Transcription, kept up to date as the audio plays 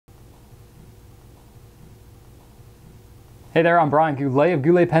Hey there, I'm Brian Goulet of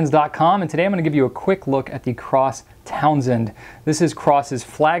GouletPens.com, and today I'm going to give you a quick look at the Cross Townsend. This is Cross's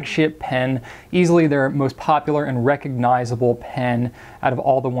flagship pen, easily their most popular and recognizable pen out of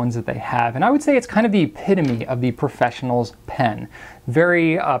all the ones that they have. And I would say it's kind of the epitome of the professional's pen.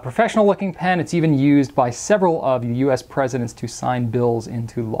 Very professional looking pen. It's even used by several of the US presidents to sign bills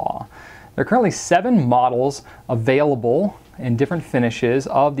into law. There are currently 7 models available in different finishes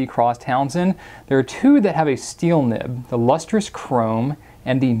of the Cross Townsend. There are 2 that have a steel nib, the lustrous chrome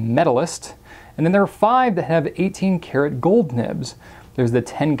and the metallist. And then there are 5 that have 18 karat gold nibs. There's the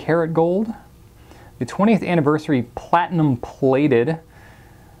 10 karat gold, the 20th anniversary platinum plated,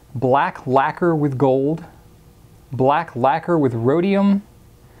 black lacquer with gold, black lacquer with rhodium,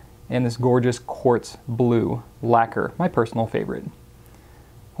 and this gorgeous quartz blue lacquer, my personal favorite.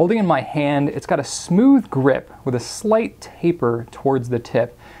 Holding in my hand, it's got a smooth grip with a slight taper towards the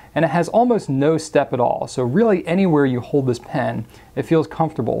tip, and it has almost no step at all, so really anywhere you hold this pen, it feels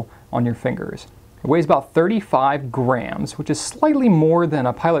comfortable on your fingers. It weighs about 35 grams, which is slightly more than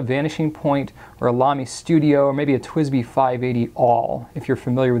a Pilot Vanishing Point or a Lamy Studio or maybe a TWSBI 580 All, if you're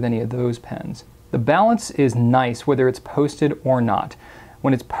familiar with any of those pens. The balance is nice whether it's posted or not.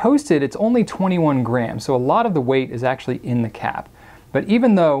 When it's posted, it's only 21 grams, so a lot of the weight is actually in the cap. But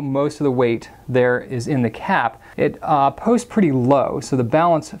even though most of the weight there is in the cap, it posts pretty low, so the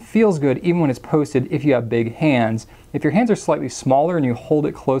balance feels good even when it's posted if you have big hands. If your hands are slightly smaller and you hold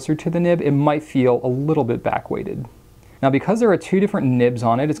it closer to the nib, it might feel a little bit back-weighted. Now because there are 2 different nibs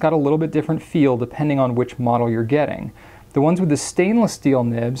on it, it's got a little bit different feel depending on which model you're getting. The ones with the stainless steel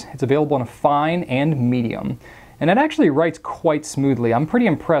nibs, it's available in a fine and medium. And it actually writes quite smoothly. I'm pretty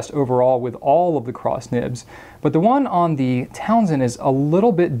impressed overall with all of the Cross nibs, but the one on the Townsend is a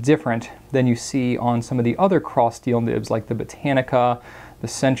little bit different than you see on some of the other Cross steel nibs like the Botanica, the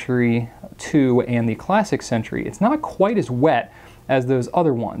Century 2, and the Classic Century. It's not quite as wet as those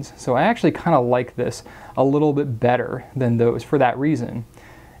other ones, so I actually kind of like this a little bit better than those for that reason.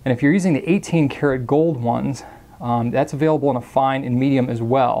 And if you're using the 18 karat gold ones, that's available in a fine and medium as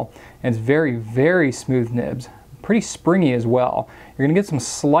well, and it's very, very smooth nibs. Pretty springy as well. You're going to get some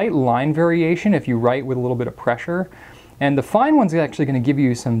slight line variation if you write with a little bit of pressure. And the fine one's actually going to give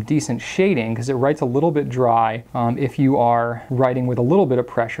you some decent shading because it writes a little bit dry if you are writing with a little bit of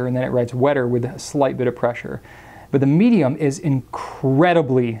pressure, and then it writes wetter with a slight bit of pressure. But the medium is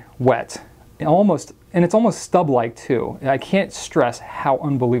incredibly wet. And it's almost stub-like too. I can't stress how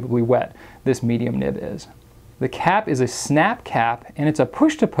unbelievably wet this medium nib is. The cap is a snap cap, and it's a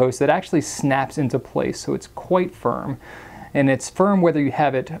push-to-post that actually snaps into place, so it's quite firm. And it's firm whether you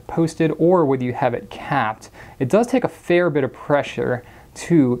have it posted or whether you have it capped. It does take a fair bit of pressure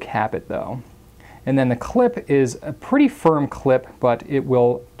to cap it though. And then the clip is a pretty firm clip, but it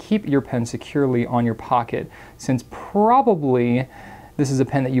will keep your pen securely on your pocket, since probably this is a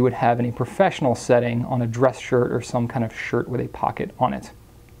pen that you would have in a professional setting on a dress shirt or some kind of shirt with a pocket on it.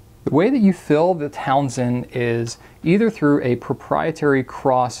 The way that you fill the Townsend is either through a proprietary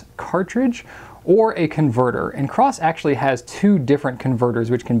Cross cartridge or a converter. And Cross actually has 2 different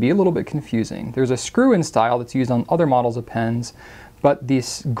converters, which can be a little bit confusing. There's a screw-in style that's used on other models of pens, but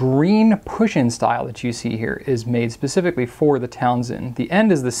this green push-in style that you see here is made specifically for the Townsend. The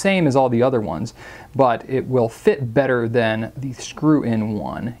end is the same as all the other ones, but it will fit better than the screw-in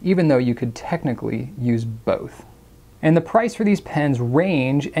one, even though you could technically use both. And the price for these pens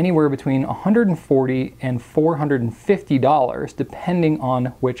range anywhere between $140 and $450 depending on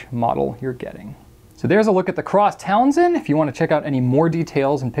which model you're getting. So there's a look at the Cross Townsend. If you want to check out any more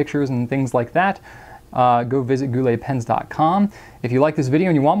details and pictures and things like that, go visit GouletPens.com. If you like this video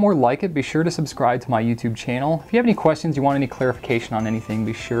and you want more like it, be sure to subscribe to my YouTube channel. If you have any questions, you want any clarification on anything,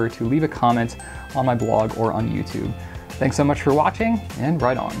 be sure to leave a comment on my blog or on YouTube. Thanks so much for watching, and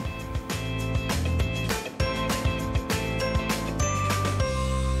right on.